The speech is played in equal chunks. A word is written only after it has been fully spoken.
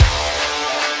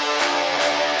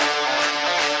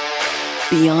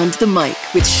Beyond the Mic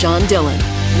with Sean Dillon.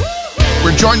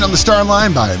 We're joined on the star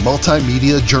line by a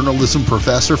multimedia journalism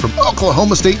professor from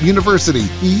Oklahoma State University.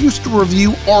 He used to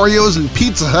review Oreos and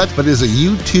Pizza Hut, but is a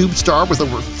YouTube star with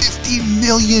over 50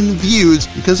 million views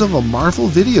because of a Marvel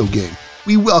video game.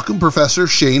 We welcome Professor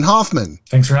Shane Hoffman.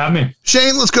 Thanks for having me.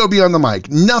 Shane, let's go beyond the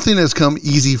mic. Nothing has come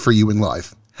easy for you in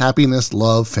life. Happiness,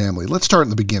 love, family. Let's start in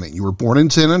the beginning. You were born in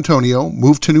San Antonio,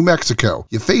 moved to New Mexico.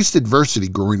 You faced adversity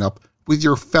growing up with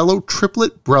your fellow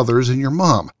triplet brothers and your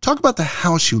mom. Talk about the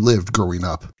house you lived growing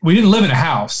up. We didn't live in a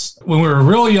house. When we were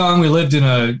real young, we lived in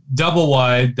a double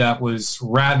wide that was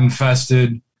rat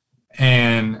infested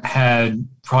and had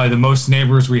probably the most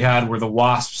neighbors we had were the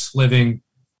wasps living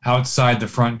outside the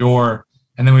front door.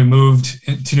 And then we moved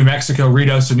to New Mexico,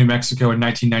 Ruidoso, New Mexico in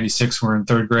 1996. We were in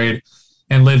third grade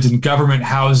and lived in government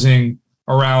housing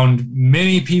around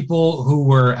many people who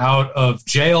were out of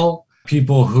jail,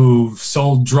 people who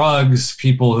sold drugs,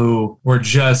 people who were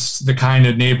just the kind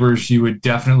of neighbors you would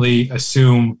definitely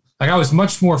assume. Like, I was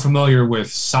much more familiar with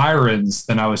sirens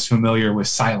than I was familiar with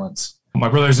silence. My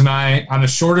brothers and I, I'm the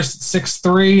shortest at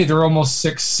 6'3", they're almost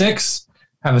 6'6".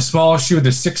 I have the smallest shoe,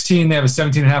 they're 16, they have a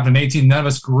 17 and a half and an 18. None of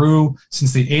us grew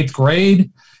since the 8th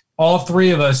grade. All three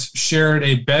of us shared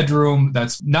a bedroom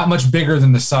that's not much bigger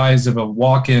than the size of a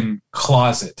walk-in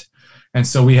closet. And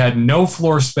so we had no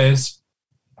floor space.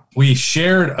 We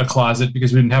shared a closet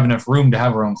because we didn't have enough room to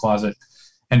have our own closet.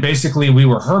 And basically we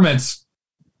were hermits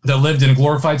that lived in a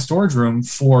glorified storage room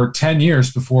for 10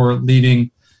 years before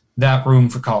leaving that room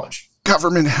for college.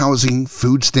 Government housing,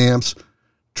 food stamps,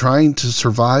 trying to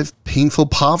survive painful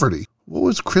poverty. What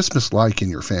was Christmas like in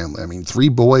your family? I mean, 3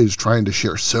 boys trying to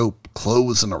share soap,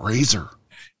 clothes, and a razor.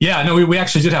 Yeah, no, we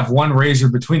actually did have one razor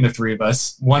between the three of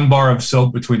us, 1 bar of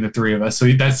soap between the three of us. So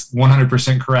that's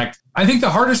 100% correct. I think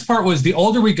the hardest part was the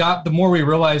older we got, the more we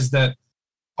realized that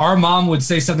our mom would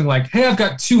say something like, hey, I've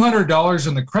got $200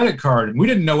 on the credit card. And we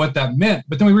didn't know what that meant.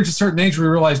 But then we reached a certain age where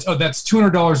we realized, oh, that's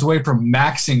 $200 away from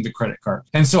maxing the credit card.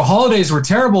 And so holidays were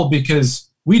terrible because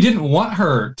we didn't want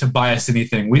her to buy us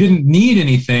anything. We didn't need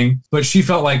anything, but she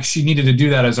felt like she needed to do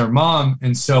that as our mom.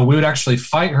 And so we would actually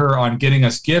fight her on getting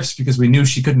us gifts because we knew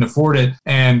she couldn't afford it.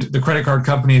 And the credit card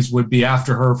companies would be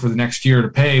after her for the next year to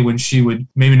pay when she would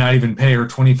maybe not even pay her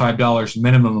 $25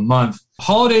 minimum a month.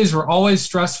 Holidays were always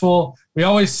stressful. We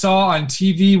always saw on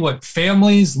TV what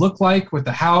families look like with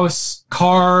the house,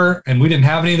 car, and we didn't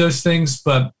have any of those things.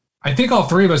 But I think all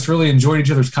three of us really enjoyed each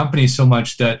other's company so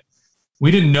much that we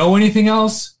didn't know anything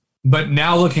else, but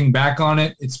now looking back on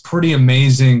it, it's pretty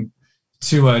amazing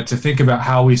to think about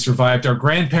how we survived. Our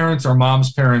grandparents, our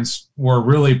mom's parents were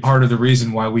really part of the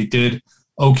reason why we did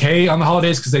okay on the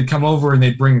holidays because they'd come over and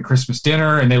they'd bring a Christmas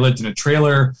dinner and they lived in a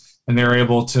trailer and they were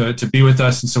able to be with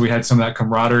us. And so we had some of that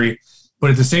camaraderie.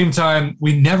 But at the same time,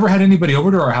 we never had anybody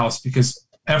over to our house because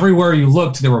everywhere you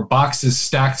looked, there were boxes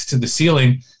stacked to the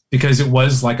ceiling because it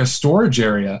was like a storage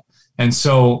area. And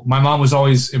so my mom was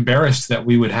always embarrassed that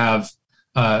we would have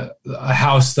a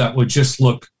house that would just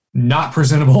look not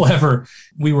presentable ever.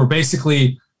 We were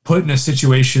basically put in a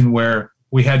situation where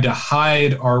we had to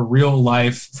hide our real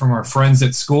life from our friends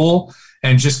at school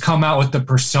and just come out with the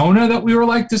persona that we were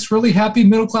like this really happy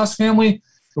middle-class family.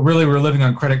 But really, we were living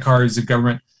on credit cards and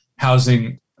government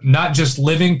housing, not just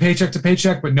living paycheck to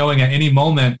paycheck, but knowing at any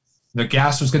moment the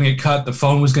gas was going to get cut, the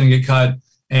phone was going to get cut,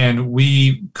 and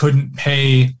we couldn't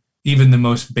pay even the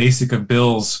most basic of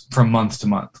bills from month to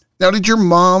month. Now, did your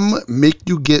mom make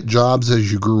you get jobs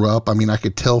as you grew up? I mean, I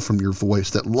could tell from your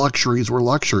voice that luxuries were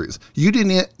luxuries. You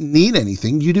didn't need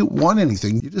anything. You didn't want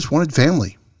anything. You just wanted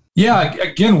family. Yeah,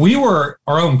 again, we were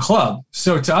our own club.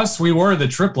 So to us, we were the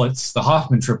triplets, the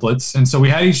Hoffman triplets. And so we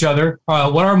had each other.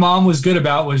 What our mom was good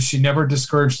about was she never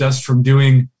discouraged us from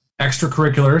doing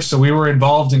extracurriculars. So we were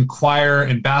involved in choir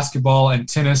and basketball and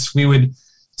tennis. We would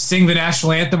sing the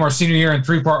national anthem our senior year in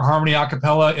 3-part harmony a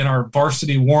cappella in our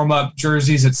varsity warm-up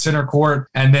jerseys at center court,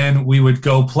 and then we would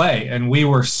go play. And we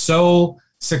were so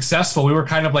successful. We were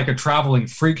kind of like a traveling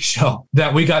freak show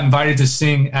that we got invited to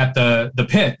sing at the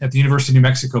pit, at the University of New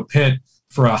Mexico pit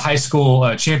for a high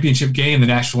school championship game, the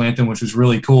national anthem, which was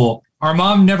really cool. Our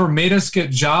mom never made us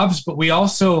get jobs, but we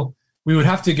would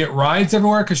have to get rides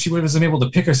everywhere because she wasn't able to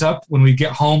pick us up when we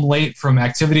get home late from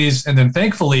activities. And then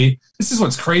thankfully, this is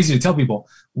what's crazy to tell people,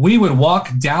 we would walk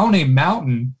down a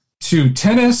mountain to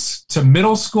tennis, to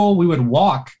middle school. We would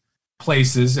walk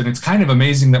places. And it's kind of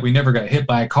amazing that we never got hit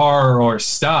by a car or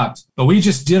stopped, but we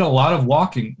just did a lot of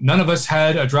walking. None of us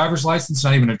had a driver's license,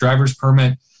 not even a driver's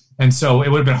permit. And so it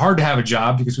would have been hard to have a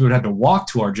job because we would have to walk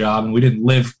to our job and we didn't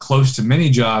live close to many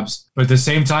jobs. But at the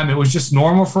same time, it was just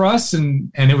normal for us.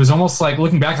 And it was almost like,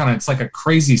 looking back on it, it's like a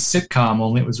crazy sitcom,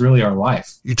 only it was really our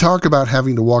life. You talk about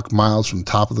having to walk miles from the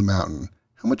top of the mountain.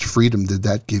 How much freedom did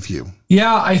that give you?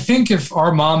 Yeah, I think if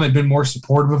our mom had been more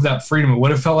supportive of that freedom, it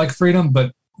would have felt like freedom.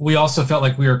 But we also felt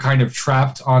like we were kind of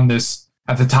trapped on this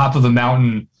at the top of the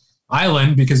mountain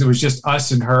island because it was just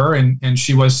us and her. And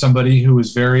she was somebody who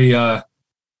was very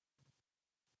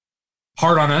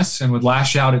hard on us and would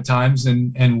lash out at times.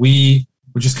 And we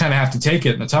would just kind of have to take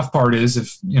it. And the tough part is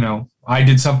if, I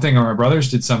did something or my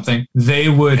brothers did something, they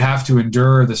would have to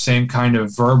endure the same kind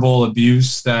of verbal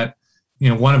abuse that,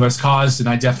 one of us caused. And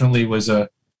I definitely was a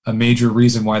major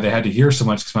reason why they had to hear so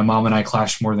much because my mom and I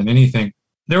clashed more than anything.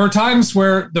 There were times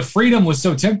where the freedom was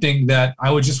so tempting that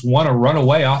I would just want to run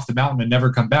away off the mountain and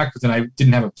never come back. But then I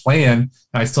didn't have a plan.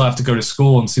 I still have to go to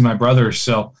school and see my brothers.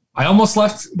 So I almost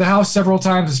left the house several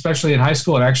times, especially in high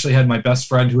school. I actually had my best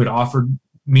friend who had offered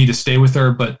me to stay with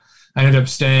her, but I ended up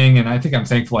staying. And I think I'm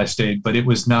thankful I stayed, but it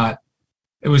was not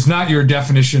your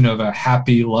definition of a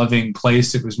happy, loving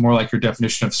place. It was more like your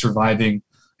definition of surviving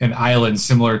an island,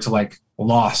 similar to like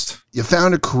Lost. You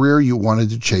found a career you wanted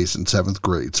to chase in 7th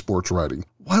grade, sports writing.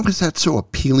 Why was that so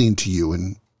appealing to you?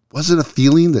 And was it a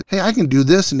feeling that, hey, I can do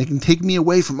this and it can take me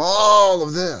away from all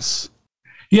of this?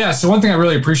 Yeah. So one thing I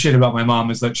really appreciate about my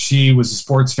mom is that she was a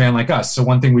sports fan like us. So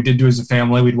one thing we did do as a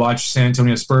family, we'd watch San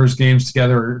Antonio Spurs games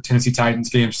together or Tennessee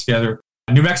Titans games together.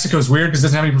 New Mexico is weird because it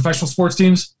doesn't have any professional sports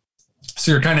teams.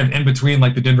 So you're kind of in between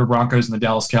like the Denver Broncos and the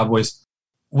Dallas Cowboys.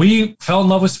 We fell in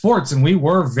love with sports and we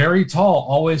were very tall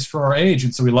always for our age.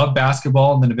 And so we loved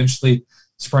basketball and then eventually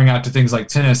sprang out to things like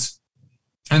tennis.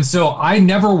 And so I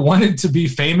never wanted to be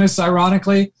famous,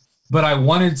 ironically, but I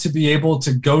wanted to be able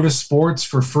to go to sports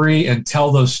for free and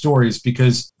tell those stories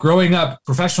because growing up,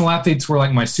 professional athletes were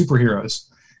like my superheroes.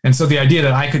 And so the idea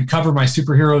that I could cover my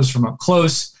superheroes from up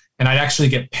close and I'd actually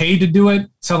get paid to do it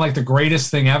sounded like the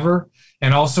greatest thing ever.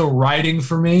 And also writing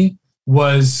for me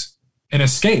was an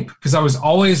escape because I was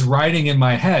always writing in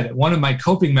my head. One of my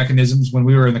coping mechanisms when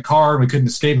we were in the car and we couldn't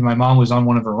escape and my mom was on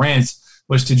one of her rants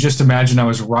was to just imagine I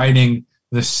was writing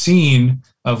the scene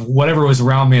of whatever was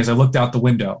around me as I looked out the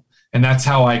window. And that's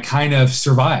how I kind of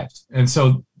survived. And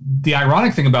so the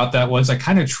ironic thing about that was I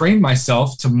kind of trained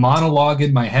myself to monologue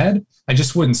in my head. I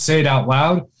just wouldn't say it out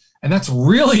loud. And that's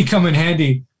really come in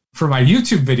handy for my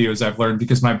YouTube videos, I've learned,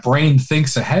 because my brain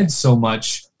thinks ahead so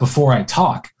much before I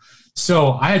talk.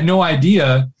 So I had no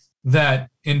idea that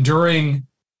enduring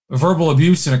verbal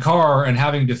abuse in a car and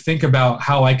having to think about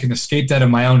how I can escape that in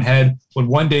my own head would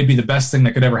one day be the best thing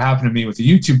that could ever happen to me with a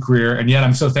YouTube career. And yet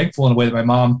I'm so thankful in a way that my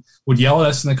mom would yell at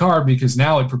us in the car because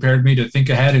now it prepared me to think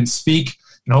ahead and speak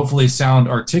and hopefully sound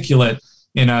articulate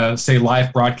in a, say,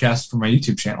 live broadcast for my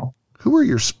YouTube channel. Who were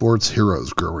your sports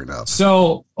heroes growing up?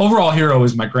 So overall hero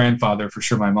was my grandfather, for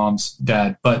sure, my mom's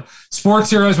dad. But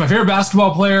sports heroes, my favorite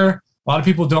basketball player, a lot of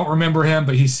people don't remember him,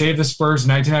 but he saved the Spurs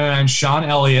in 1999, Sean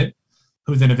Elliott,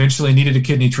 who then eventually needed a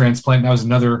kidney transplant. That was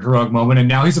another heroic moment. And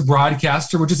now he's a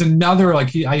broadcaster, which is another, like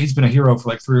he's been a hero for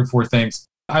like 3 or 4 things.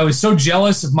 I was so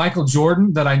jealous of Michael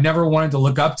Jordan that I never wanted to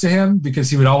look up to him because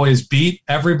he would always beat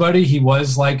everybody. He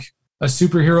was like a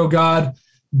superhero god.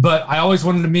 But I always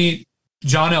wanted to meet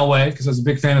John Elway because I was a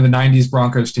big fan of the 90s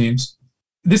Broncos teams.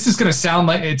 This is going to sound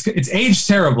like it's aged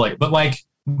terribly, but like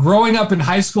growing up in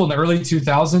high school in the early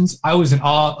 2000s, I was in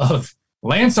awe of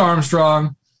Lance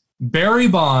Armstrong, Barry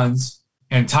Bonds,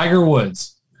 and Tiger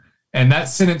Woods. And that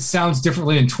sentence sounds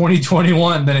differently in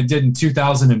 2021 than it did in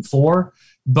 2004.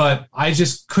 But I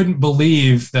just couldn't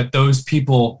believe that those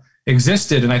people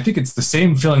existed. And I think it's the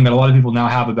same feeling that a lot of people now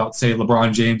have about, say,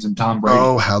 LeBron James and Tom Brady.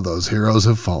 Oh, how those heroes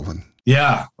have fallen.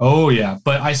 Yeah. Oh, yeah.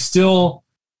 But I still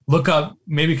look up,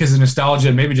 maybe because of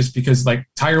nostalgia, maybe just because like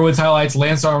Tiger Woods highlights,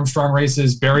 Lance Armstrong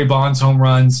races, Barry Bonds home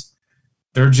runs.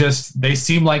 They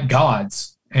seem like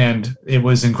gods. And it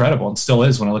was incredible and still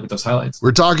is when I look at those highlights.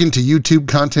 We're talking to YouTube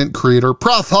content creator,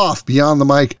 Prof Hoff, Beyond the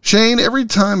Mic. Shane, every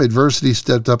time adversity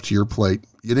stepped up to your plate,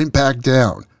 you didn't back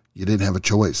down. You didn't have a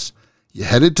choice. You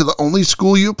headed to the only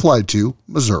school you applied to,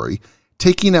 Missouri,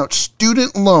 taking out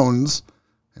student loans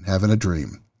and having a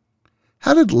dream.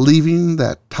 How did leaving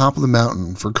that top of the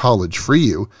mountain for college free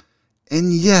you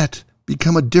and yet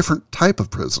become a different type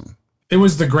of prison? It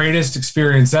was the greatest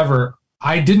experience ever.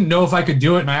 I didn't know if I could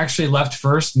do it, and I actually left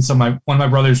first. And so one of my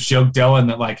brothers joked Dylan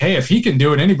that like, hey, if he can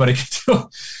do it, anybody can do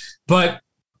it. But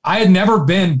I had never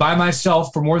been by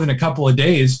myself for more than a couple of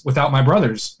days without my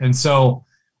brothers. And so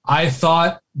I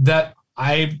thought that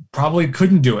I probably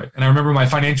couldn't do it. And I remember my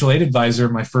financial aid advisor,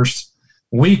 my first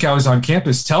week I was on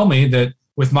campus, tell me that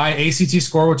with my ACT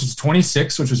score, which is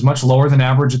 26, which was much lower than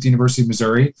average at the University of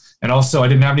Missouri. And also I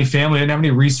didn't have any family, I didn't have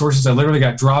any resources. I literally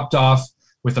got dropped off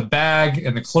with a bag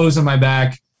and the clothes on my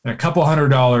back and a couple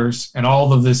 $100 and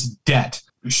all of this debt.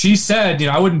 She said,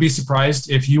 I wouldn't be surprised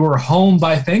if you were home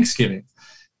by Thanksgiving.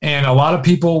 And a lot of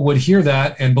people would hear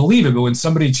that and believe it. But when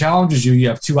somebody challenges you, you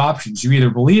have two options. You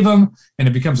either believe them and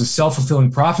it becomes a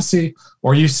self-fulfilling prophecy,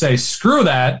 or you say, screw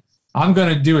that. I'm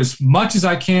going to do as much as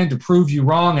I can to prove you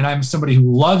wrong. And I'm somebody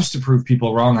who loves to prove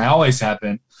people wrong. I always have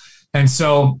been. And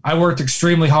so I worked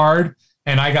extremely hard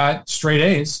and I got straight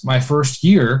A's my first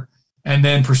year and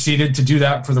then proceeded to do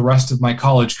that for the rest of my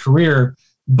college career.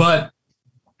 But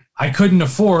I couldn't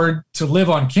afford to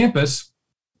live on campus.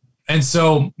 And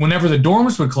so whenever the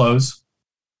dorms would close,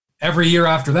 every year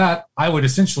after that, I would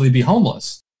essentially be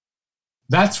homeless.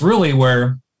 That's really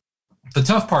where the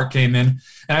tough part came in.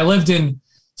 And I lived in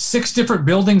 6 different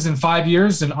buildings in 5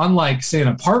 years. And unlike, say, an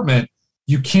apartment,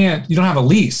 you don't have a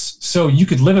lease. So you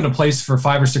could live in a place for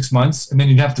 5 or 6 months, and then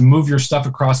you'd have to move your stuff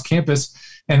across campus.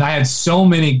 And I had so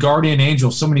many guardian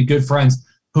angels, so many good friends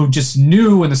who just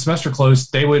knew when the semester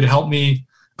closed, they would help me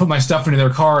put my stuff into their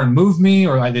car and move me,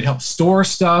 or they'd help store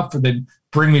stuff, or they'd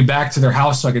bring me back to their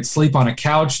house so I could sleep on a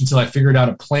couch until I figured out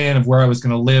a plan of where I was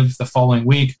going to live the following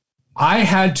week. I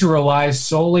had to rely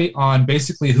solely on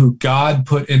basically who God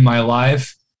put in my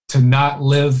life to not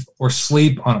live or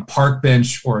sleep on a park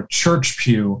bench or a church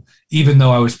pew, even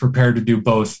though I was prepared to do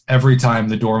both every time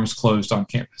the dorms closed on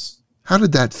campus. How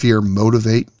did that fear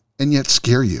motivate and yet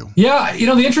scare you? Yeah,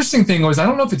 the interesting thing was, I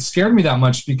don't know if it scared me that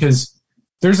much, because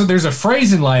there's a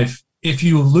phrase in life, if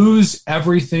you lose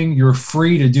everything, you're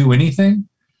free to do anything.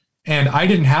 And I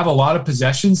didn't have a lot of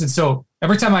possessions. And so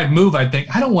every time I'd move, I'd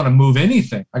think, I don't want to move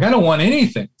anything. I don't want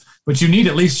anything. But you need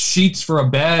at least sheets for a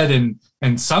bed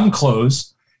and some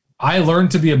clothes. I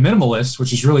learned to be a minimalist, which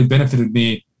has really benefited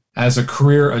me as a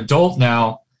career adult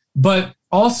now. But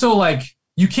also,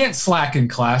 you can't slack in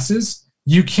classes.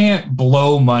 You can't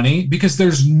blow money, because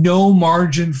there's no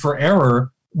margin for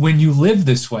error when you live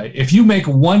this way. If you make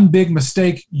one big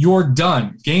mistake, you're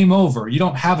done. Game over. You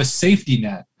don't have a safety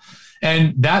net.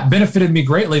 And that benefited me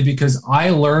greatly, because I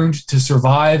learned to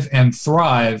survive and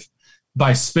thrive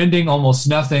by spending almost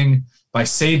nothing, by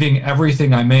saving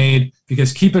everything I made.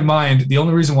 Because keep in mind, the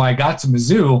only reason why I got to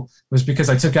Mizzou was because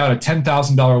I took out a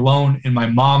 $10,000 loan in my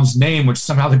mom's name, which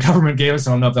somehow the government gave us.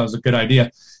 I don't know if that was a good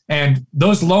idea. And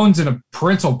those loans, in a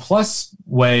parental plus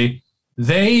way,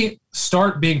 they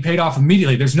start being paid off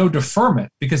immediately. There's no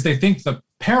deferment, because they think the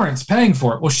parent's paying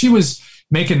for it. Well, she was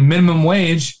making minimum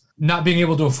wage, not being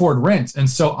able to afford rent. And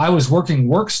so I was working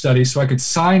work study so I could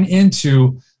sign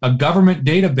into a government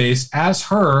database as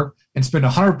her and spend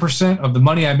 100% of the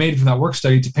money I made from that work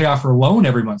study to pay off her loan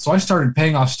every month. So I started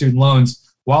paying off student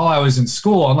loans while I was in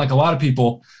school, unlike a lot of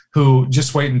people who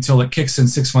just wait until it kicks in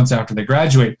 6 months after they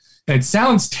graduate. And it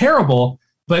sounds terrible,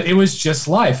 but it was just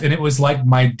life. And it was like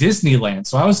my Disneyland.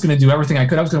 So I was going to do everything I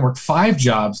could. I was going to work 5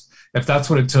 jobs if that's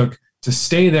what it took to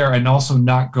stay there and also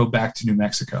not go back to New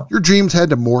Mexico. Your dreams had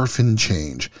to morph and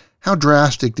change. How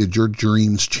drastic did your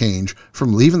dreams change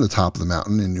from leaving the top of the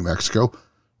mountain in New Mexico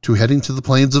to heading to the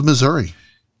plains of Missouri?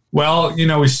 Well,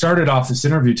 we started off this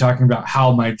interview talking about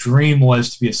how my dream was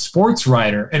to be a sports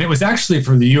writer. And it was actually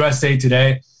for the USA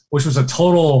Today, which was a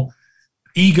total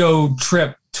ego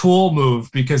trip tool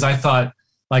move, because I thought,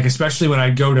 especially when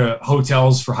I'd go to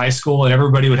hotels for high school and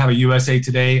everybody would have a USA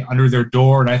Today under their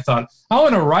door. And I thought, I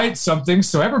want to write something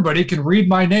so everybody can read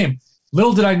my name.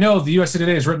 Little did I know the USA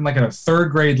Today is written at a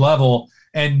 3rd grade level,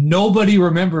 and nobody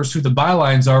remembers who the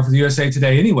bylines are for the USA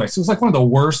Today anyway. So it was one of the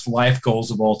worst life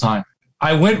goals of all time.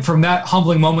 I went from that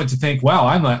humbling moment to think, wow,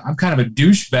 I'm kind of a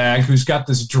douchebag who's got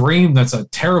this dream that's a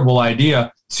terrible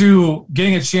idea, to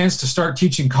getting a chance to start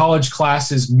teaching college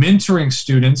classes, mentoring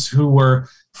students who were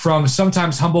from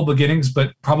sometimes humble beginnings,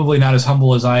 but probably not as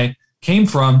humble as I came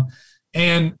from.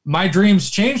 And my dreams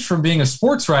changed from being a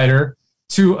sports writer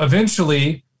to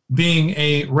eventually being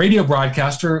a radio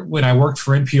broadcaster when I worked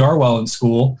for NPR while in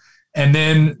school. And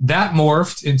then that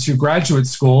morphed into graduate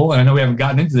school. And I know we haven't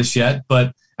gotten into this yet,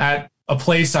 but at a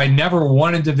place I never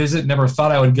wanted to visit, never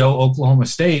thought I would go, Oklahoma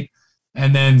State.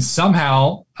 And then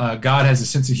somehow God has a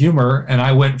sense of humor. And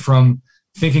I went from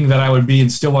thinking that I would be in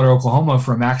Stillwater, Oklahoma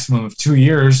for a maximum of 2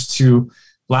 years to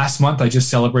last month, I just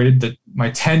celebrated my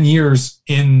 10 years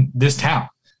in this town.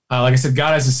 Like I said,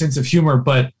 God has a sense of humor,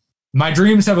 but my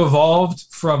dreams have evolved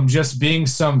from just being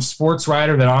some sports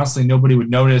writer that honestly nobody would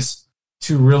notice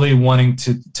to really wanting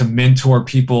to mentor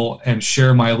people and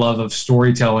share my love of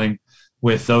storytelling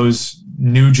with those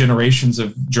new generations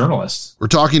of journalists. We're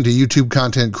talking to YouTube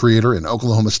content creator and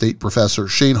Oklahoma State professor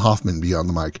Shane Hoffman beyond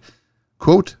the mic.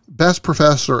 Quote, best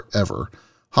professor ever.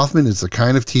 Hoffman is the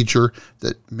kind of teacher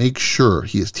that makes sure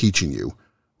he is teaching you.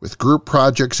 With group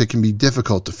projects, it can be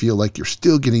difficult to feel like you're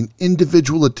still getting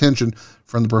individual attention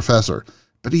from the professor,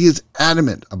 but he is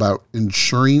adamant about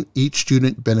ensuring each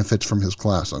student benefits from his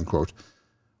class, unquote.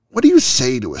 What do you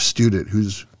say to a student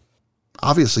who's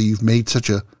obviously you've made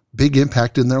such a big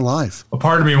impact in their life? A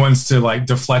part of me wants to like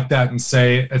deflect that and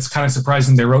say it's kind of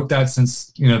surprising they wrote that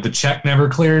since, the check never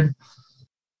cleared.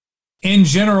 In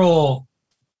general,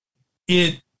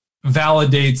 it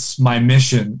validates my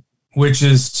mission, which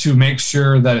is to make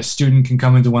sure that a student can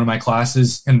come into one of my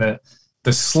classes and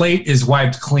the slate is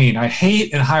wiped clean. I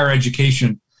hate in higher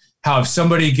education how if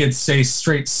somebody gets, say,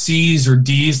 straight C's or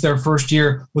D's their first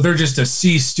year, well, they're just a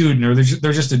C student or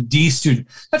they're just a D student.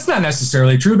 That's not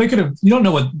necessarily true. You don't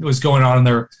know what was going on in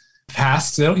their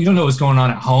past. You don't know what's going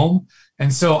on at home.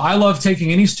 And so I love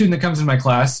taking any student that comes in my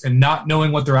class and not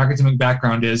knowing what their academic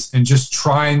background is and just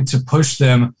trying to push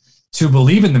them to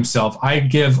believe in themselves. I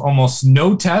give almost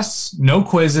no tests, no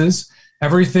quizzes.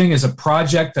 Everything is a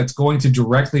project that's going to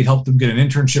directly help them get an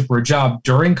internship or a job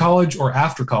during college or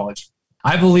after college.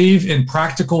 I believe in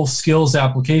practical skills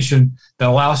application that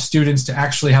allows students to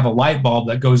actually have a light bulb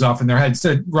that goes off in their head.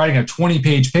 Instead of writing a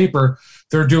 20-page paper,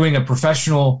 they're doing a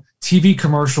professional TV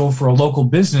commercial for a local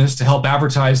business to help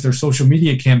advertise their social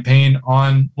media campaign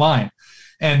online.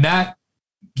 And that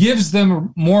gives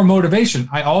them more motivation.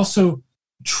 I also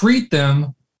treat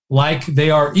them like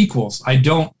they are equals. I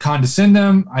don't condescend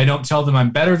them. I don't tell them I'm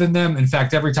better than them. In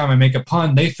fact, every time I make a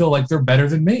pun, they feel like they're better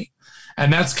than me.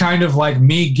 And that's kind of like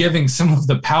me giving some of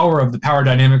the power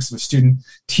dynamics of a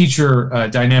student-teacher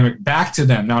dynamic back to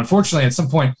them. Now, unfortunately, at some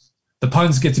point, the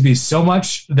puns get to be so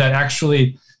much that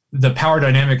actually the power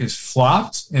dynamic is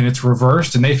flopped and it's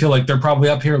reversed, and they feel like they're probably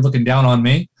up here looking down on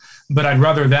me. But I'd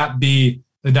rather that be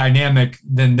the dynamic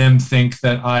than them think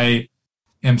that I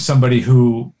am somebody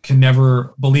who can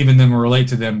never believe in them or relate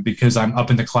to them because I'm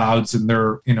up in the clouds and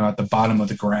they're, at the bottom of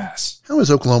the grass. How does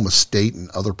Oklahoma State and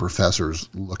other professors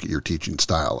look at your teaching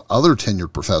style? Other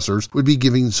tenured professors would be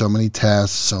giving so many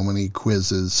tests, so many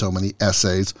quizzes, so many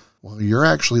essays, while you're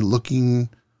actually looking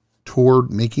toward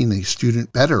making a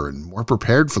student better and more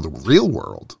prepared for the real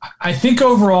world. I think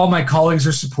overall my colleagues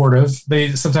are supportive.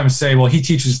 They sometimes say, well, he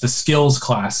teaches the skills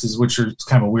classes, which are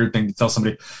kind of a weird thing to tell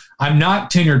somebody. I'm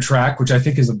not tenure track, which I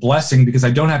think is a blessing because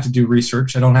I don't have to do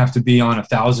research. I don't have to be on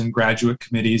 1,000 graduate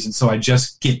committees. And so I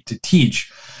just get to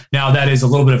teach. Now that is a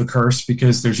little bit of a curse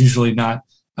because there's usually not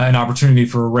an opportunity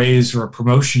for a raise or a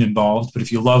promotion involved. But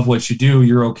if you love what you do,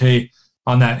 you're okay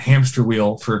on that hamster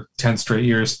wheel for 10 straight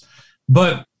years.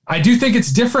 But I do think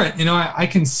it's different. I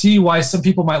can see why some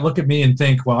people might look at me and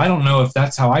think, well, I don't know if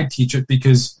that's how I teach it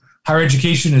because higher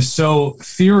education is so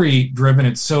theory driven.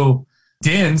 It's so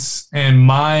dense. And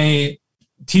my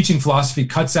teaching philosophy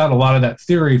cuts out a lot of that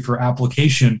theory for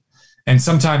application. And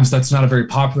sometimes that's not a very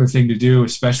popular thing to do,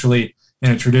 especially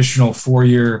in a traditional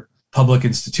 4-year public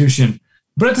institution.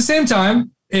 But at the same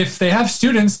time, if they have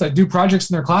students that do projects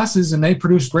in their classes and they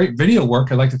produce great video work,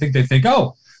 I'd like to think they think,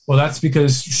 oh, well, that's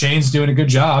because Shane's doing a good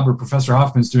job or Professor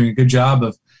Hoffman's doing a good job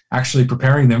of actually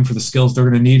preparing them for the skills they're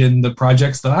going to need in the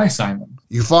projects that I assign them.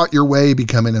 You fought your way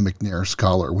becoming a McNair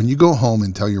Scholar. When you go home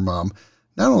and tell your mom,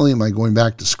 not only am I going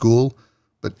back to school,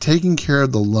 but taking care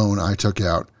of the loan I took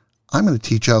out, I'm going to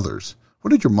teach others. What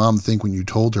did your mom think when you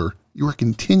told her you were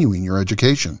continuing your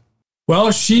education?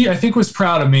 Well, she, I think, was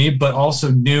proud of me, but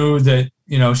also knew that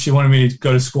she wanted me to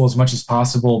go to school as much as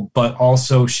possible, but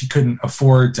also she couldn't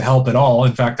afford to help at all.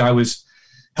 In fact, I was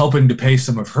helping to pay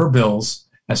some of her bills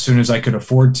as soon as I could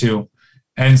afford to.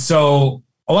 And so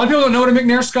a lot of people don't know what a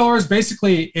McNair Scholar is.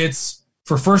 Basically, it's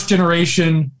for first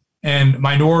generation and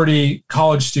minority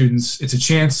college students. It's a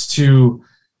chance to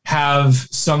have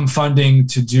some funding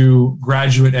to do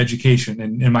graduate education.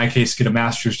 And in my case, get a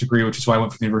master's degree, which is why I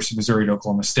went from the University of Missouri to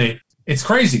Oklahoma State. It's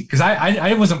crazy because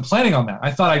I wasn't planning on that.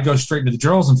 I thought I'd go straight into the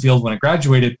journalism field when I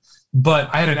graduated, but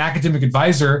I had an academic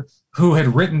advisor who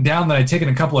had written down that I'd taken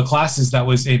a couple of classes that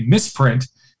was a misprint,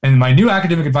 and my new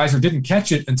academic advisor didn't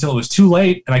catch it until it was too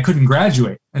late and I couldn't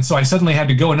graduate. And so I suddenly had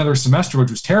to go another semester,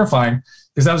 which was terrifying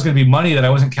because that was going to be money that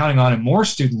I wasn't counting on in more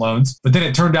student loans. But then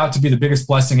it turned out to be the biggest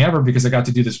blessing ever because I got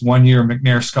to do this 1-year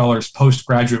McNair Scholars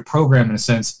postgraduate program in a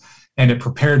sense. And it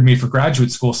prepared me for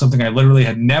graduate school, something I literally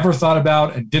had never thought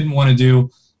about and didn't want to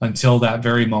do until that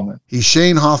very moment. He's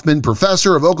Shane Hoffman,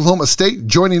 professor of Oklahoma State,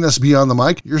 joining us beyond the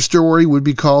mic. Your story would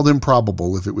be called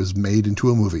improbable if it was made into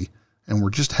a movie. And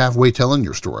we're just halfway telling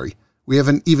your story. We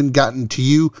haven't even gotten to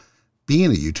you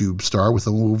being a YouTube star with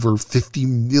over 50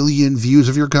 million views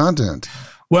of your content.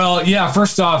 Well, yeah,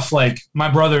 first off, like my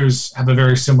brothers have a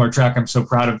very similar track. I'm so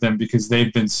proud of them because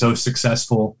they've been so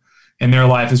successful in their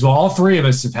life as well. All three of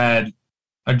us have had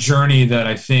a journey that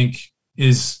I think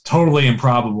is totally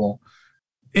improbable.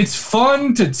 It's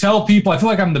fun to tell people. I feel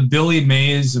like I'm the Billy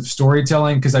Mays of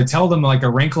storytelling because I tell them like a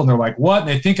wrinkle and they're like, what? And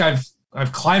they think I've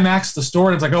climaxed the story.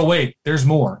 And it's like, oh, wait, there's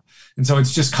more. And so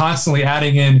it's just constantly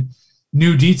adding in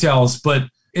new details. But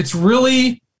it's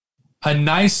really a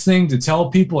nice thing to tell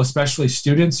people, especially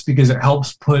students, because it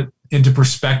helps put into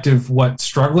perspective what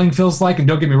struggling feels like. And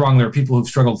don't get me wrong, there are people who've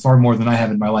struggled far more than I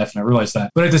have in my life, and I realize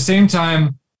that. But at the same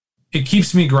time, it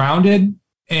keeps me grounded.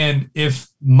 And if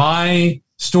my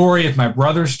story, if my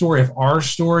brother's story, if our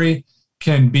story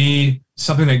can be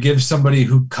something that gives somebody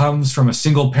who comes from a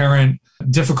single parent,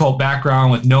 difficult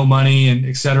background with no money and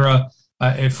et cetera,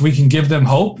 if we can give them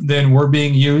hope, then we're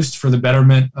being used for the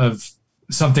betterment of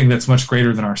something that's much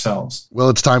greater than ourselves. Well,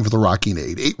 it's time for the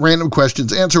Rockinade. 8 random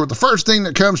questions. Answer with the first thing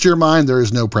that comes to your mind. There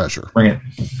is no pressure. Bring it.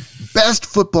 Best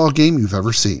football game you've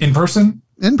ever seen? In person?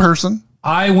 In person.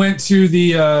 I went to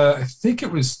the, I think it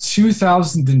was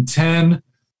 2010,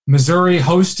 Missouri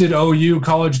hosted OU.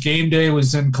 College game day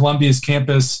was in Columbia's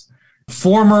campus.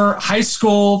 Former high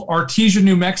school Artesia,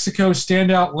 New Mexico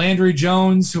standout Landry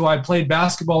Jones, who I played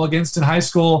basketball against in high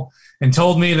school, and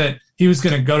told me that he was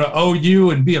going to go to OU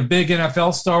and be a big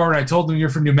NFL star. And I told him, you're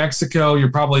from New Mexico.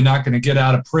 You're probably not going to get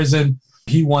out of prison.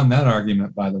 He won that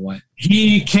argument, by the way.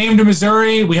 He came to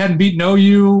Missouri. We hadn't beaten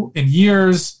OU in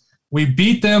years. We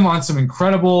beat them on some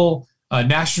incredible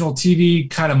national TV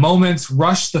kind of moments,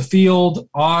 rushed the field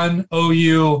on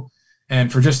OU,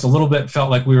 and for just a little bit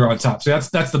felt like we were on top. So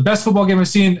that's the best football game I've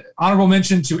seen. Honorable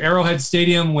mention to Arrowhead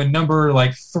Stadium when number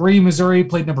 3 Missouri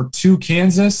played number 2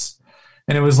 Kansas,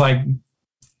 and it was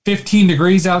 15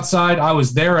 degrees outside. I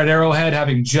was there at Arrowhead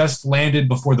having just landed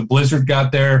before the blizzard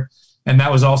got there, and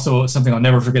that was also something I'll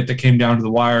never forget that came down to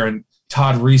the wire, and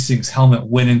Todd Reesing's helmet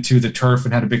went into the turf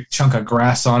and had a big chunk of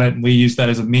grass on it, and we used that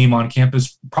as a meme on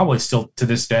campus, probably still to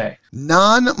this day.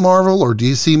 Non-Marvel or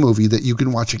DC movie that you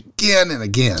can watch again and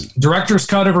again. Director's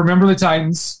cut of Remember the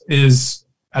Titans is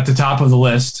at the top of the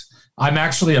list. I'm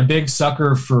actually a big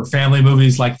sucker for family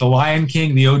movies like The Lion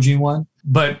King, the OG one,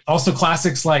 but also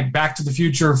classics like Back to the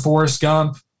Future, Forrest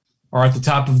Gump are at the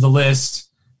top of the list.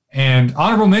 And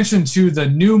honorable mention to the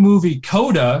new movie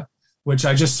Coda, which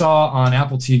I just saw on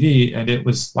Apple TV, and it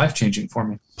was life-changing for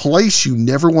me. Place you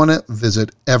never want to visit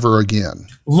ever again.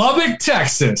 Lubbock,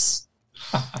 Texas.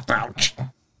 Ouch.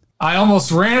 I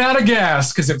almost ran out of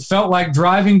gas because it felt like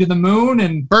driving to the moon.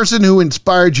 And person who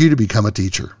inspired you to become a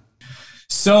teacher.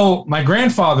 So my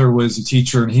grandfather was a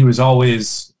teacher, and he was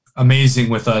always amazing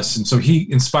with us. And so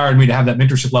he inspired me to have that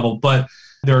mentorship level. But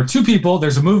there are 2 people.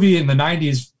 There's a movie in the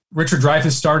 90s, Richard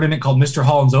Dreyfuss starred in it, called Mr.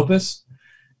 Holland's Opus.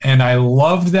 And I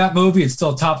loved that movie. It's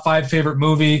still a top 5 favorite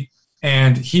movie.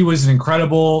 And he was an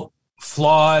incredible,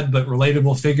 flawed, but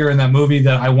relatable figure in that movie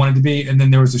that I wanted to be. And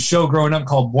then there was a show growing up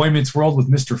called Boy Meets World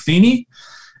with Mr. Feeney.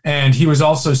 And he was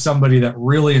also somebody that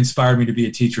really inspired me to be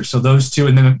a teacher. So those 2.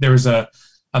 And then there was a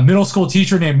middle school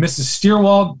teacher named Mrs.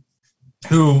 Steerwald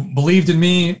who believed in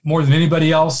me more than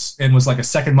anybody else and was like a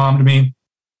second mom to me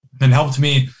and helped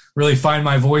me really find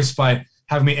my voice by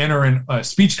having me enter in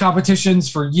speech competitions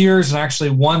for years, and I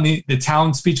actually won the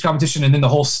town speech competition and then the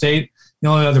whole state. The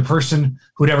only other person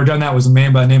who'd ever done that was a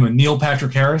man by the name of Neil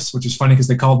Patrick Harris, which is funny because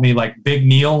they called me Big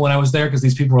Neil when I was there because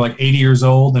these people were 80 years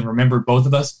old and remembered both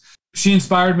of us. She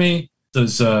inspired me.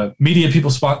 Those media people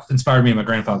inspired me, and my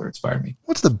grandfather inspired me.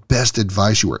 What's the best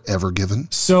advice you were ever given?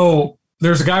 So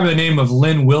there's a guy by the name of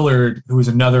Lynn Willard, who was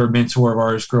another mentor of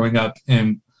ours growing up,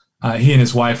 and he and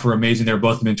his wife were amazing. They were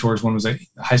both mentors. One was a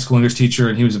high school English teacher,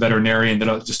 and he was a veterinarian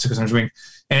that just took us under his wing.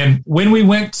 And when we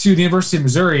went to the University of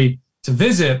Missouri to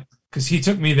visit, because he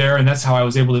took me there, and that's how I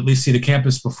was able to at least see the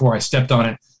campus before I stepped on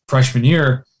it freshman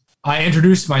year, I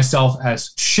introduced myself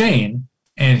as Shane,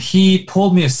 and he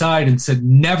pulled me aside and said,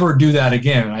 never do that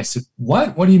again. And I said,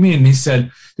 what? What do you mean? And he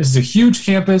said, this is a huge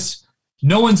campus.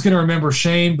 No one's going to remember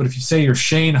Shane, but if you say you're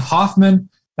Shane Hoffman,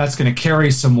 that's going to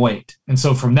carry some weight. And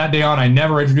so from that day on, I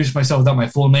never introduced myself without my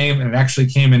full name, and it actually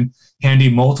came in handy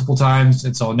multiple times.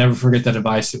 And so I'll never forget that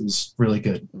advice. It was really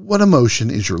good. What emotion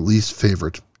is your least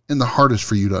favorite and the hardest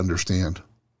for you to understand?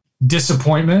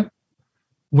 Disappointment.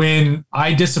 When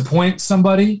I disappoint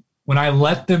somebody, when I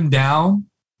let them down,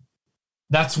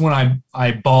 that's when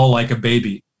I bawl like a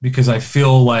baby because I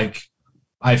feel like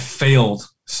I failed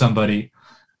somebody.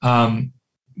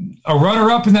 A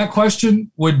runner-up in that question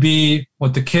would be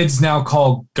what the kids now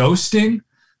call ghosting.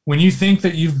 When you think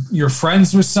that you're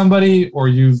friends with somebody or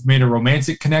you've made a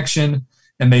romantic connection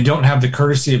and they don't have the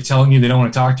courtesy of telling you they don't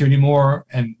want to talk to you anymore,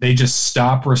 and they just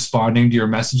stop responding to your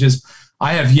messages.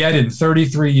 I have yet in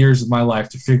 33 years of my life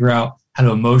to figure out how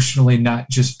to emotionally not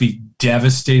just be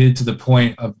devastated to the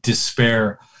point of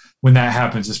despair when that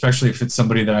happens, especially if it's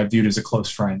somebody that I viewed as a close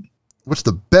friend. What's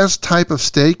the best type of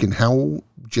steak, and how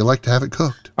would you like to have it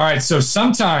cooked? All right, so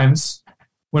sometimes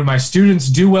when my students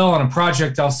do well on a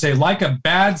project, I'll say, like a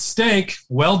bad steak,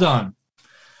 well done.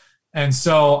 And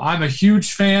so I'm a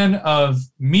huge fan of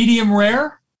medium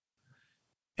rare.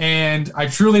 And I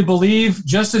truly believe,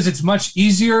 just as it's much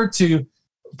easier to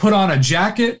put on a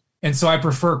jacket, and so I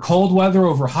prefer cold weather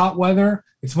over hot weather,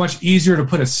 it's much easier to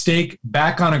put a steak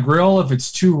back on a grill if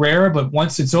it's too rare, but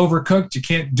once it's overcooked, you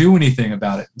can't do anything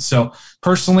about it. So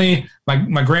personally,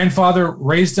 my grandfather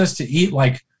raised us to eat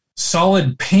like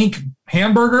solid pink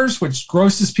hamburgers, which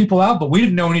grosses people out, but we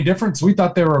didn't know any difference. We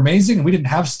thought they were amazing, and we didn't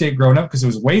have steak growing up because it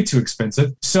was way too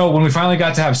expensive. So when we finally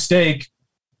got to have steak,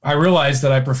 I realized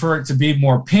that I prefer it to be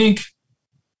more pink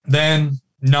than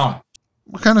not.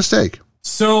 What kind of steak?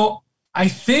 So I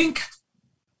think,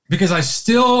 because I'm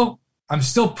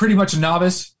still pretty much a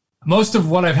novice, most of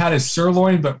what I've had is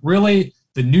sirloin, but really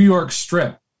the New York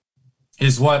strip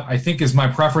is what I think is my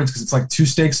preference, because it's like two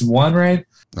steaks in one, right?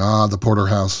 The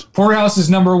porterhouse. Porterhouse is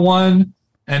number one.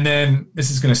 And then,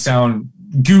 this is going to sound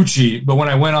Gucci, but when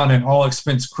I went on an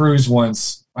all-expense cruise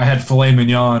once, I had filet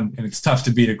mignon, and it's tough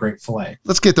to beat a great filet.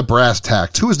 Let's get the brass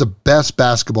tacks. Who is the best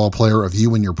basketball player of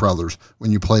you and your brothers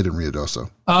when you played in Ruidoso?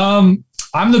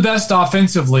 I'm the best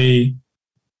offensively.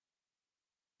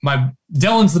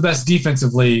 Dylan's the best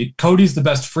defensively. Cody's the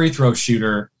best free throw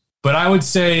shooter. But I would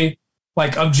say,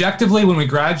 like, objectively, when we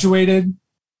graduated,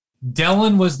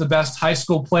 Dylan was the best high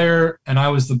school player, and I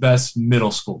was the best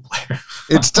middle school player.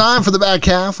 It's time for the back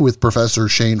half with Professor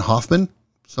Shane Hoffman.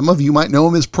 Some of you might know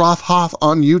him as Prof. Hoff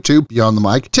on YouTube, Beyond the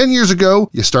Mic. 10 years ago,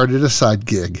 you started a side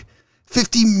gig.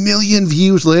 50 million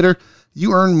views later,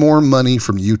 you earn more money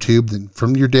from YouTube than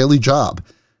from your daily job.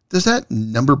 Does that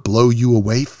number blow you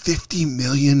away? 50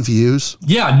 million views?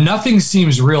 Yeah, nothing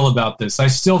seems real about this. I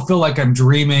still feel like I'm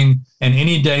dreaming, and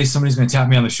any day somebody's going to tap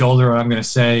me on the shoulder and I'm going to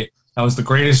say, that was the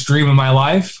greatest dream of my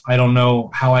life. I don't know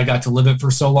how I got to live it for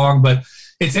so long, but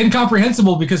it's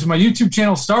incomprehensible, because when my YouTube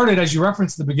channel started, as you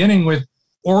referenced at the beginning with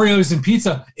Oreos and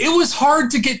pizza, it was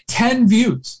hard to get 10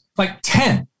 views, like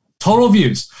 10 total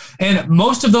views. And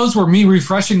most of those were me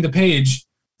refreshing the page,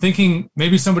 thinking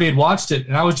maybe somebody had watched it,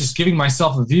 and I was just giving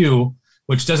myself a view,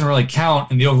 which doesn't really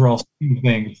count in the overall scheme of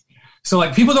things. So,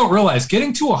 like, people don't realize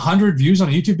getting to 100 views on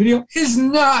a YouTube video is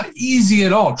not easy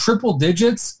at all, triple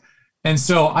digits. And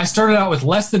so I started out with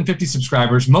less than 50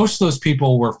 subscribers. Most of those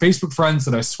people were Facebook friends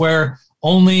that I swear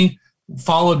only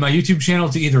followed my YouTube channel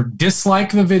to either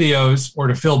dislike the videos or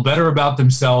to feel better about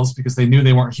themselves because they knew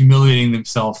they weren't humiliating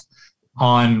themselves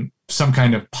on some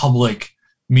kind of public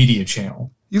media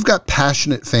channel. You've got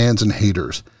passionate fans and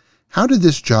haters. How did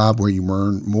this job where you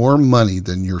earn more money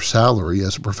than your salary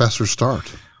as a professor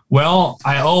start? Well,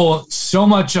 I owe so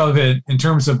much of it in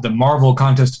terms of the Marvel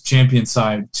Contest of Champions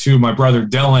side to my brother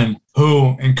Dylan,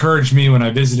 who encouraged me when I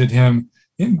visited him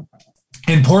in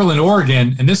Portland,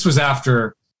 Oregon. And this was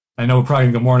after, I know we're probably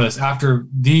going to go more into this, after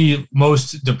the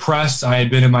most depressed I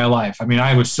had been in my life. I mean,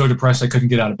 I was so depressed I couldn't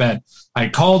get out of bed. I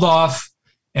called off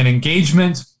an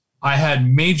engagement. I had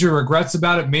major regrets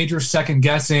about it, major second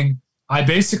guessing. I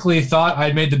basically thought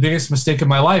I'd made the biggest mistake of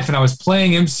my life, and I was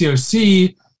playing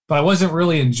MCOC, but I wasn't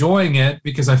really enjoying it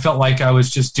because I felt like I was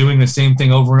just doing the same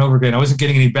thing over and over again. I wasn't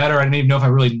getting any better. I didn't even know if I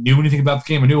really knew anything about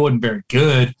the game. I knew it wasn't very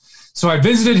good. So I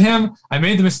visited him. I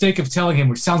made the mistake of telling him,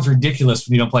 which sounds ridiculous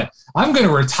when you don't play, I'm going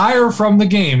to retire from the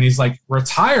game. And he's like,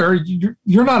 retire?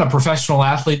 You're not a professional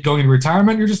athlete going into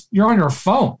retirement. You're on your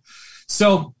phone.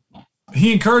 So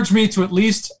he encouraged me to at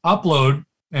least upload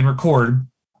and record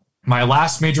my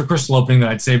last major crystal opening that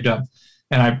I'd saved up.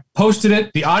 And I posted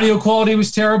it. The audio quality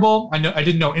was terrible. I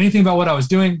didn't know anything about what I was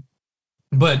doing,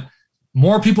 but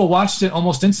more people watched it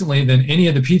almost instantly than any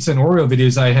of the pizza and Oreo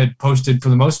videos I had posted for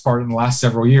the most part in the last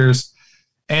several years.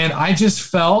 And I just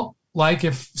felt like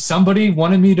if somebody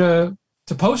wanted me to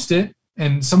post it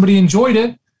and somebody enjoyed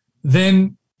it,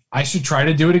 then I should try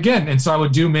to do it again. And so I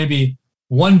would do maybe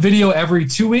one video every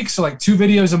 2 weeks, so like 2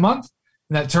 videos a month.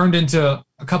 And that turned into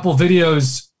a couple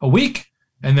videos a week,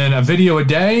 and then a video a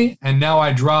day. And now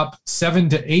I drop 7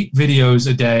 to 8 videos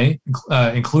a day,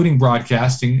 including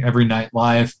broadcasting every night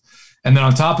live. And then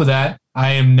on top of that,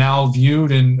 I am now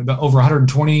viewed in about over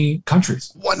 120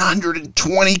 countries.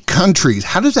 120 countries.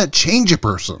 How does that change a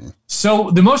person?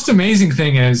 So the most amazing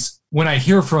thing is when I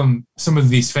hear from some of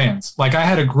these fans, like I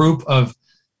had a group of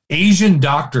Asian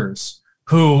doctors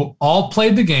who all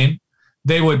played the game.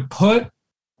 They would put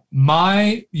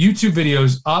my YouTube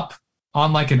videos up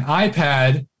on like an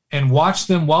iPad and watched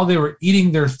them while they were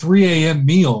eating their 3 a.m.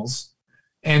 meals.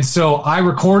 And so I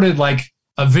recorded like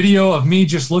a video of me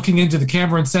just looking into the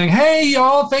camera and saying, hey,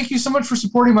 y'all, thank you so much for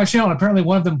supporting my channel. And apparently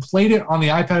one of them played it on the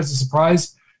iPad as a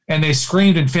surprise, and they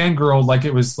screamed and fangirled like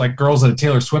it was like girls at a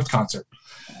Taylor Swift concert,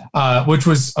 which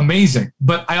was amazing.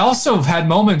 But I also have had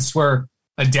moments where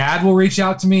a dad will reach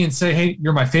out to me and say, hey,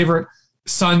 you're my favorite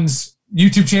son's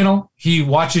YouTube channel. He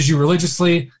watches you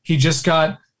religiously. He just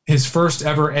got his first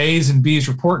ever A's and B's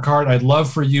report card. I'd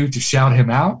love for you to shout him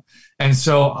out. And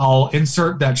so I'll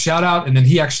insert that shout out. And then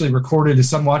he actually recorded his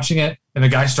son watching it. And the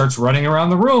guy starts running around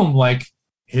the room like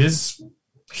his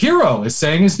hero is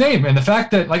saying his name. And the fact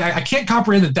that like, I can't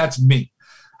comprehend that that's me.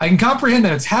 I can comprehend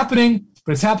that it's happening,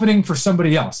 but it's happening for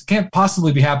somebody else. It can't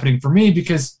possibly be happening for me,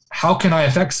 because how can I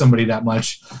affect somebody that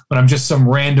much when I'm just some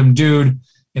random dude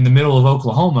in the middle of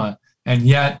Oklahoma? And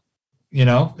yet, you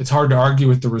know, it's hard to argue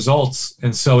with the results.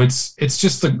 And so it's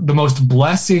just the most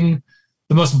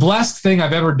blessed thing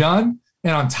I've ever done.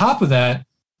 And on top of that,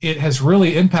 it has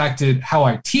really impacted how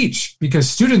I teach, because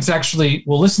students actually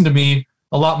will listen to me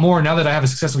a lot more now that I have a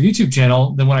successful YouTube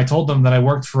channel than when I told them that I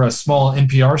worked for a small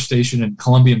NPR station in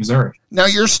Columbia, Missouri. Now,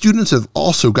 your students have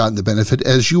also gotten the benefit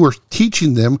as you are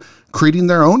teaching them creating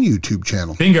their own YouTube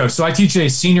channel. Bingo. So I teach a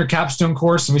senior capstone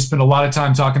course, and we spend a lot of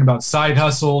time talking about side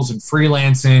hustles and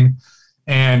freelancing.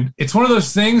 And it's one of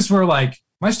those things where like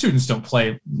my students don't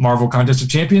play Marvel Contest of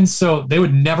Champions, so they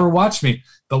would never watch me.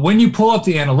 But when you pull up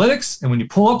the analytics and when you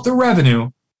pull up the revenue,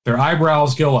 their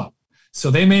eyebrows go up. So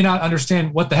they may not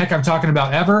understand what the heck I'm talking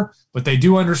about ever, but they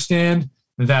do understand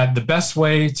that the best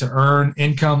way to earn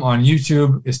income on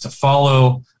YouTube is to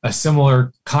follow a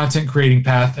similar content creating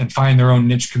path and find their own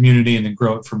niche community and then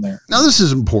grow it from there. Now, this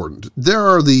is important. There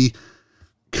are the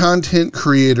content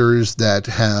creators that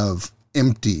have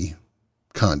empty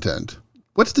content.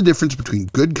 What's the difference between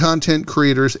good content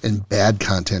creators and bad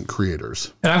content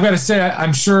creators? And I've got to say,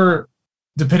 I'm sure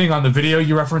depending on the video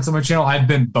you reference on my channel, I've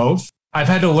been both. I've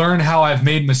had to learn how I've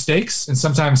made mistakes and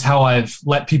sometimes how I've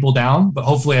let people down, but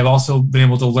hopefully I've also been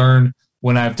able to learn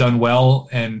when I've done well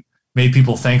and made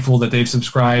people thankful that they've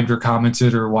subscribed or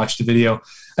commented or watched a video.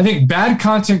 I think bad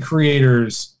content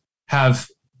creators have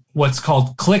what's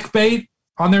called clickbait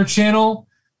on their channel,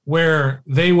 where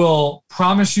they will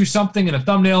promise you something in a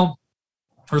thumbnail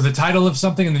or the title of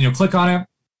something, and then you'll click on it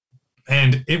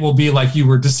and it will be like you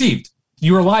were deceived.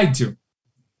 You were lied to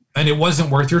and it wasn't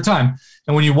worth your time.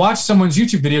 And when you watch someone's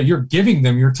YouTube video, you're giving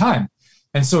them your time.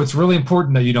 And so it's really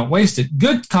important that you don't waste it.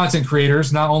 Good content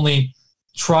creators not only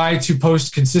try to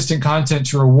post consistent content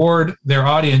to reward their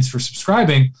audience for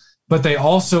subscribing, but they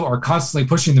also are constantly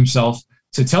pushing themselves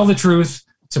to tell the truth,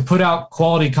 to put out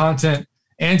quality content,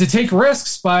 and to take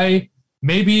risks by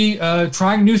maybe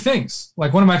trying new things.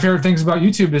 Like one of my favorite things about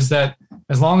YouTube is that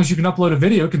as long as you can upload a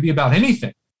video, it can be about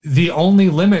anything. The only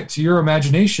limit to your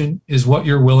imagination is what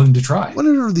you're willing to try. What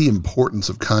are the importance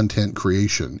of content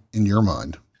creation in your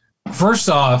mind? First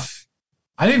off,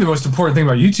 I think the most important thing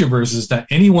about YouTubers is that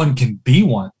anyone can be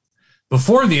one.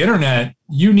 Before the internet,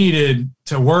 you needed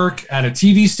to work at a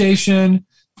TV station.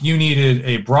 You needed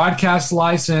a broadcast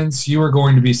license. You were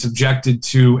going to be subjected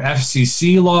to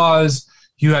FCC laws.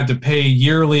 You had to pay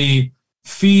yearly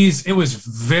fees. It was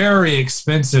very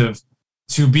expensive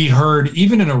to be heard,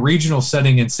 even in a regional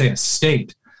setting in, say, a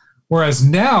state. Whereas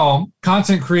now,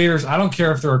 content creators, I don't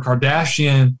care if they're a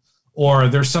Kardashian or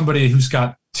there's somebody who's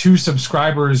got 2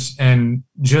 subscribers and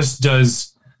just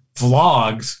does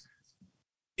vlogs.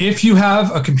 If you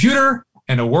have a computer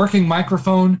and a working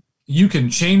microphone, you can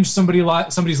change somebody's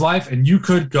life, and you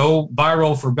could go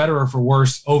viral for better or for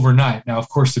worse overnight. Now, of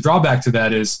course, the drawback to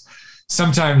that is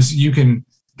sometimes you can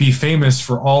be famous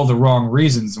for all the wrong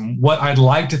reasons. And what I'd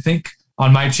like to think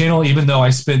on my channel, even though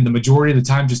I spend the majority of the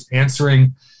time just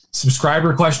answering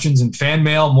subscriber questions and fan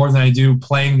mail more than I do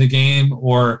playing the game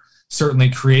or certainly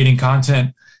creating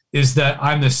content, is that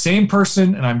I'm the same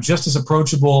person and I'm just as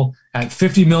approachable at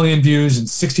 50 million views and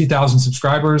 60,000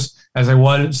 subscribers as I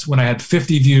was when I had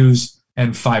 50 views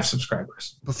and 5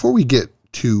 subscribers. Before we get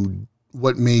to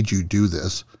what made you do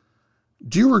this,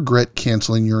 do you regret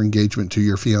canceling your engagement to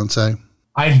your fiance?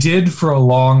 I did for a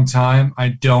long time. I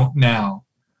don't now.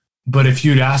 But if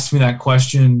you'd asked me that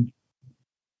question,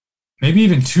 maybe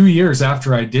even 2 years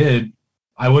after I did,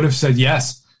 I would have said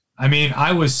yes. I mean,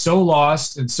 I was so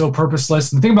lost and so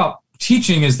purposeless. And the thing about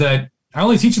teaching is that I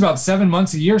only teach about 7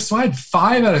 months a year. So I had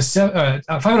 5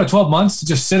 out of 12 months to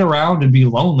just sit around and be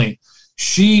lonely.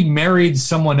 She married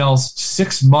someone else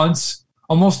 6 months,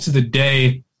 almost to the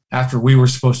day after we were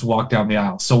supposed to walk down the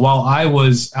aisle. So while I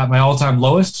was at my all-time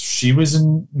lowest, she was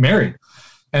married.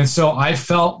 And so I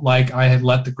felt like I had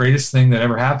let the greatest thing that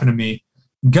ever happened to me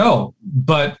go.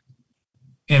 But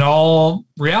in all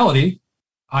reality,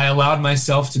 I allowed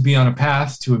myself to be on a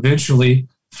path to eventually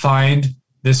find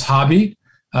this hobby,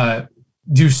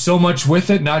 do so much with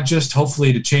it, not just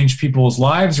hopefully to change people's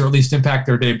lives or at least impact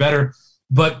their day better,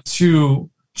 but to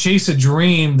chase a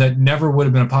dream that never would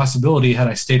have been a possibility had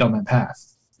I stayed on that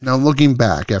path. Now, looking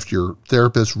back after your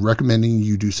therapist recommending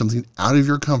you do something out of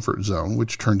your comfort zone,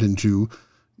 which turned into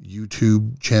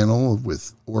YouTube channel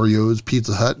with Oreos,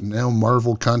 Pizza Hut, and now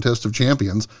Marvel Contest of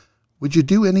Champions, would you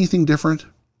do anything different?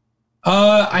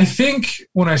 I think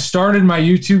when I started my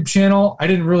YouTube channel, I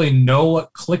didn't really know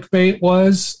what clickbait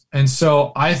was. And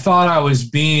so I thought I was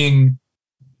being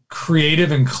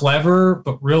creative and clever,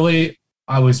 but really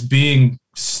I was being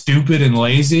stupid and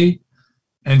lazy.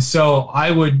 And so I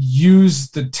would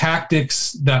use the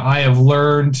tactics that I have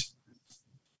learned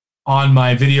on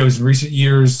my videos in recent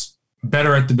years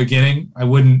better at the beginning.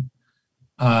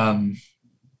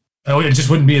 It just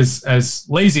wouldn't be as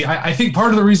lazy. I think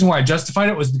part of the reason why I justified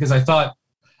it was because I thought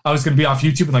I was going to be off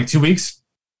YouTube in like 2 weeks.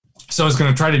 So I was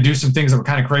going to try to do some things that were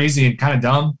kind of crazy and kind of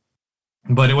dumb,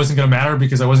 but it wasn't going to matter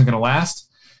because I wasn't going to last.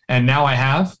 And now I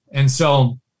have. And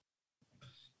so,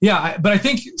 yeah, but I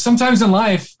think sometimes in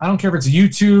life, I don't care if it's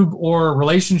YouTube or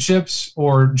relationships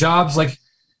or jobs, like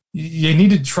you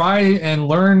need to try and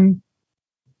learn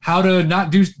how to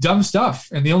not do dumb stuff.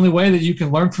 And the only way that you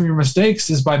can learn from your mistakes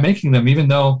is by making them, even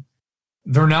though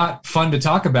they're not fun to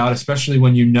talk about, especially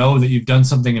when you know that you've done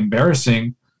something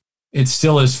embarrassing. It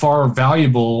still is far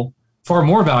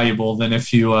more valuable than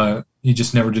if you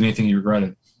just never did anything you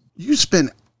regretted. You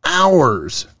spend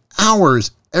hours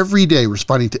every day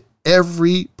responding to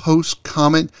every post,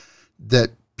 comment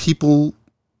that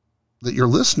your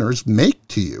listeners make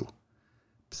to you.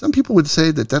 Some people would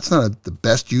say that that's not the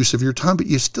best use of your time, but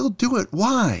you still do it.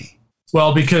 Why?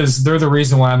 Well, because they're the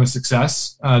reason why I'm a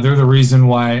success. They're the reason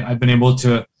why I've been able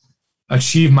to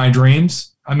achieve my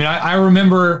dreams. I mean, I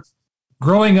remember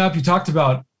growing up, you talked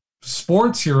about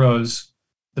sports heroes.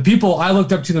 The people I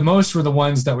looked up to the most were the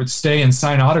ones that would stay and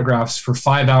sign autographs for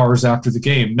 5 hours after the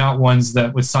game, not ones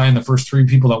that would sign the first 3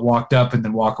 people that walked up and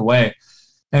then walk away.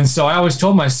 And so I always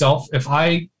told myself, if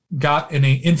I got in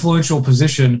an influential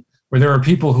position where there are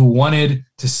people who wanted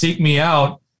to seek me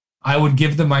out, I would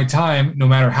give them my time no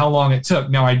matter how long it took.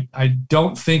 Now, I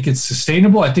don't think it's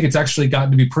sustainable. I think it's actually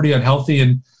gotten to be pretty unhealthy,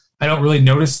 and I don't really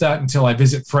notice that until I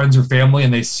visit friends or family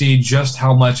and they see just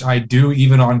how much I do,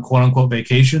 even on quote-unquote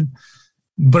vacation.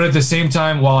 But at the same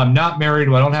time, while I'm not married,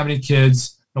 while I don't have any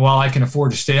kids, and while I can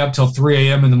afford to stay up till 3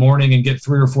 a.m. in the morning and get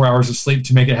 3 or 4 hours of sleep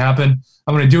to make it happen,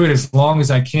 I'm going to do it as long as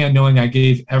I can, knowing I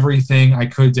gave everything I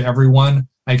could to everyone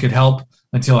I could help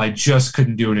until I just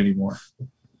couldn't do it anymore.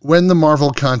 When the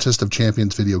Marvel Contest of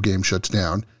Champions video game shuts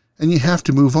down and you have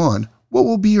to move on, what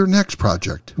will be your next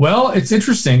project? Well, it's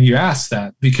interesting you asked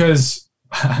that, because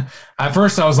at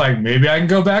first I was like, maybe I can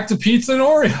go back to pizza and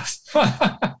Oreos.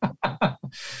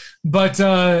 But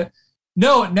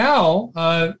no, now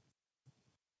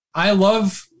I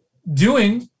love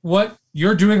doing what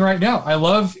you're doing right now. I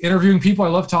love interviewing people. I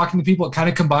love talking to people. It kind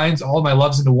of combines all of my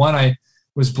loves into one. I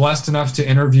was blessed enough to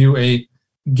interview a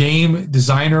game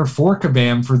designer for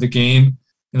Kabam for the game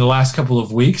in the last couple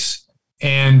of weeks.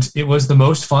 And it was the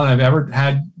most fun I've ever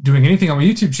had doing anything on my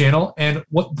YouTube channel. And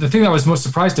the thing that I was most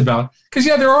surprised about, because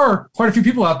there are quite a few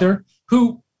people out there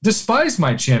who despise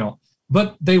my channel,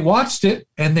 but they watched it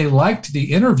and they liked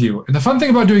the interview. And the fun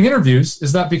thing about doing interviews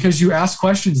is that because you ask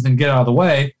questions and then get out of the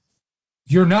way,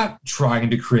 you're not trying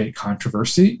to create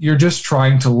controversy. You're just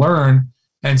trying to learn.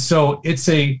 And so it's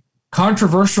a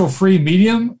controversial-free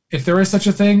medium, if there is such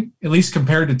a thing, at least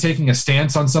compared to taking a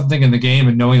stance on something in the game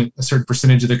and knowing that a certain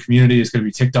percentage of the community is going to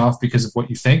be ticked off because of what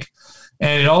you think.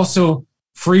 And it also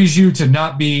frees you to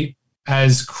not be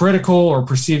as critical or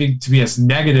perceiving to be as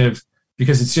negative,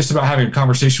 because it's just about having a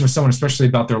conversation with someone, especially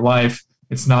about their life.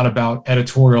 It's not about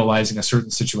editorializing a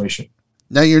certain situation.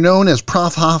 Now, you're known as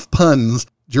Prof. Hoff Puns.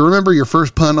 Do you remember your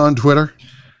first pun on Twitter?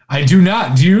 I do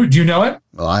not. Do you know it?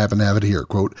 Well, I happen to have it here.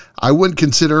 Quote, I would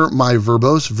consider my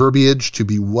verbose verbiage to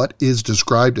be what is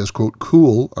described as, quote,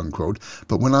 cool, unquote.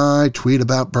 But when I tweet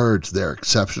about birds, they're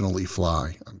exceptionally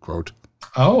fly, unquote.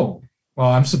 Oh, well,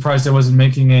 I'm surprised I wasn't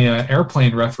making a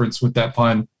airplane reference with that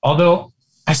pun. Although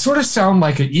I sort of sound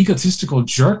like an egotistical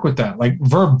jerk with that. Like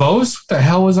verbose? What the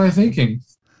hell was I thinking?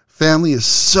 Family is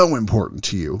so important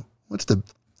to you. What's the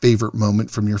favorite moment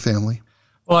from your family?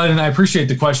 Well, and I appreciate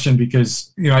the question,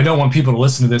 because, I don't want people to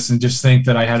listen to this and just think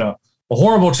that I had a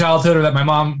horrible childhood or that my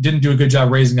mom didn't do a good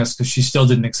job raising us, because she still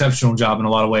did an exceptional job in a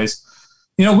lot of ways.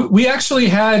 We actually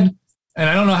had And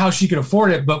I don't know how she could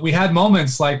afford it, but we had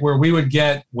moments like where we would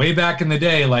get way back in the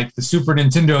day, like the Super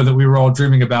Nintendo that we were all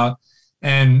dreaming about.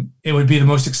 And it would be the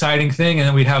most exciting thing. And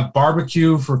then we'd have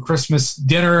barbecue for Christmas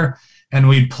dinner, and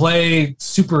we'd play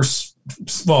I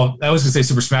was going to say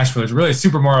Super Smash Bros. Really,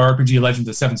 Super Mario RPG Legends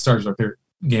of 7 Stars is our favorite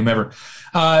game ever.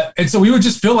 And so we would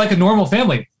just feel like a normal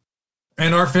family.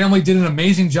 And our family did an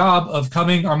amazing job of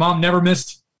coming. Our mom never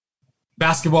missed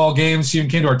basketball games. She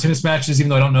even came to our tennis matches, even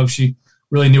though I don't know if she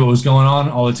really knew what was going on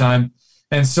all the time.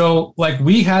 And so, like,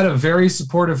 we had a very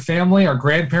supportive family. Our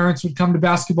grandparents would come to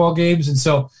basketball games. And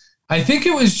so I think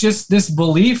it was just this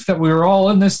belief that we were all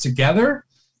in this together.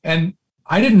 And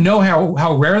I didn't know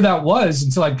how rare that was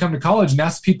until I'd come to college and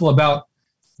ask people about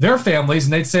their families.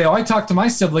 And they'd say, oh, I talk to my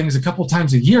siblings a couple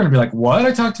times a year. And I'd be like, what?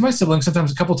 I talk to my siblings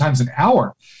sometimes a couple times an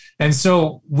hour. And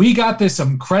so we got this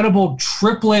incredible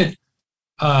triplet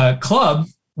club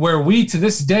where we, to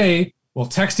this day, will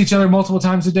text each other multiple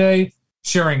times a day,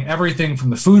 sharing everything from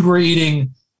the food we're eating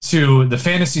to the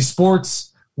fantasy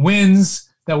sports wins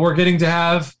that we're getting to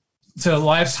have, to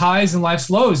life's highs and life's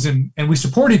lows. And we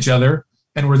support each other,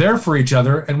 and we're there for each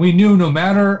other. And we knew no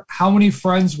matter how many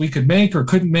friends we could make or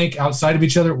couldn't make outside of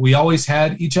each other, we always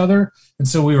had each other. And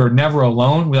so we were never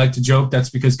alone. We like to joke that's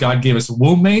because God gave us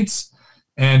womb mates.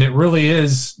 And it really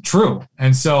is true.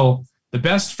 And so the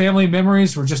best family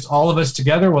memories were just all of us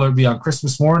together, whether it be on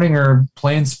Christmas morning or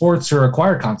playing sports or a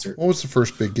choir concert. What was the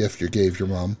first big gift you gave your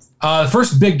mom? The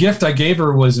first big gift I gave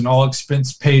her was an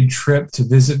all-expense-paid trip to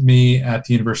visit me at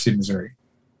the University of Missouri.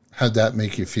 How'd that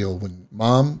make you feel when,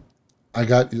 Mom, I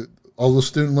got all the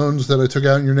student loans that I took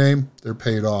out in your name, they're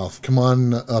paid off. Come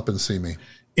on up and see me.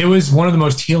 It was one of the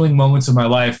most healing moments of my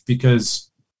life because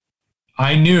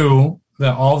I knew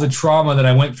that all the trauma that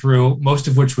I went through, most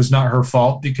of which was not her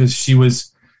fault because she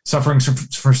was suffering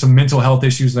for some mental health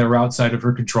issues that were outside of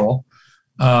her control.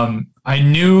 I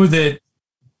knew that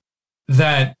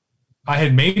I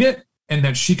had made it and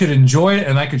that she could enjoy it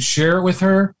and I could share it with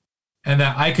her and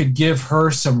that I could give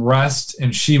her some rest,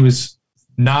 and she was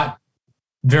not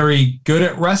very good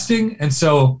at resting. And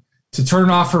so to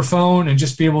turn off her phone and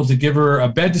just be able to give her a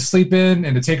bed to sleep in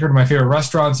and to take her to my favorite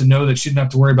restaurants and know that she didn't have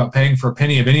to worry about paying for a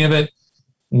penny of any of it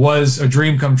was a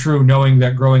dream come true, knowing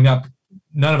that growing up,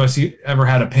 none of us ever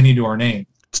had a penny to our name.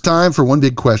 It's time for One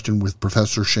Big Question with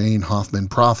Professor Shane Hoffman,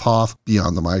 Prof. Hoff,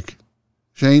 Beyond the Mic.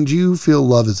 Shane, do you feel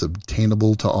love is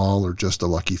obtainable to all or just a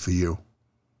lucky for you?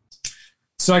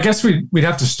 So I guess we'd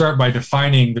have to start by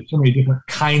defining the so many different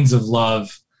kinds of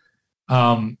love.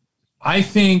 I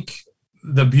think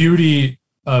the beauty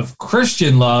of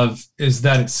Christian love is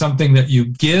that it's something that you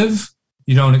give.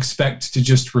 You don't expect to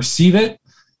just receive it.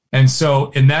 And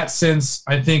so in that sense,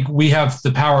 I think we have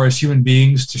the power as human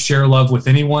beings to share love with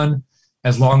anyone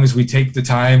as long as we take the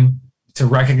time to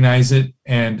recognize it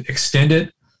and extend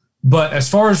it. But as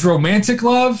far as romantic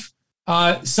love,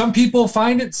 some people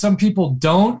find it, some people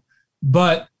don't.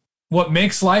 But what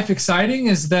makes life exciting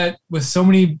is that with so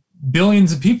many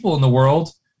billions of people in the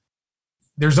world,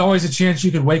 there's always a chance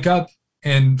you could wake up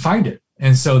and find it.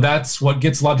 And so that's what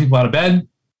gets a lot of people out of bed,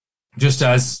 just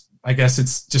as I guess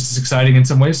it's just as exciting in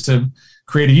some ways to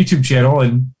create a YouTube channel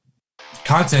and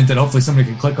content that hopefully somebody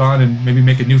can click on and maybe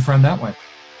make a new friend that way.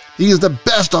 He is the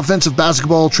best offensive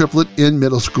basketball triplet in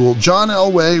middle school. John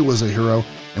Elway was a hero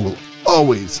and will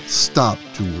always stop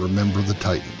to remember the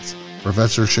Titans.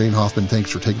 Professor Shane Hoffman,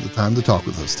 thanks for taking the time to talk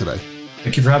with us today.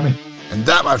 Thank you for having me. And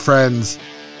that, my friends,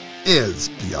 is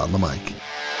Beyond the Mic.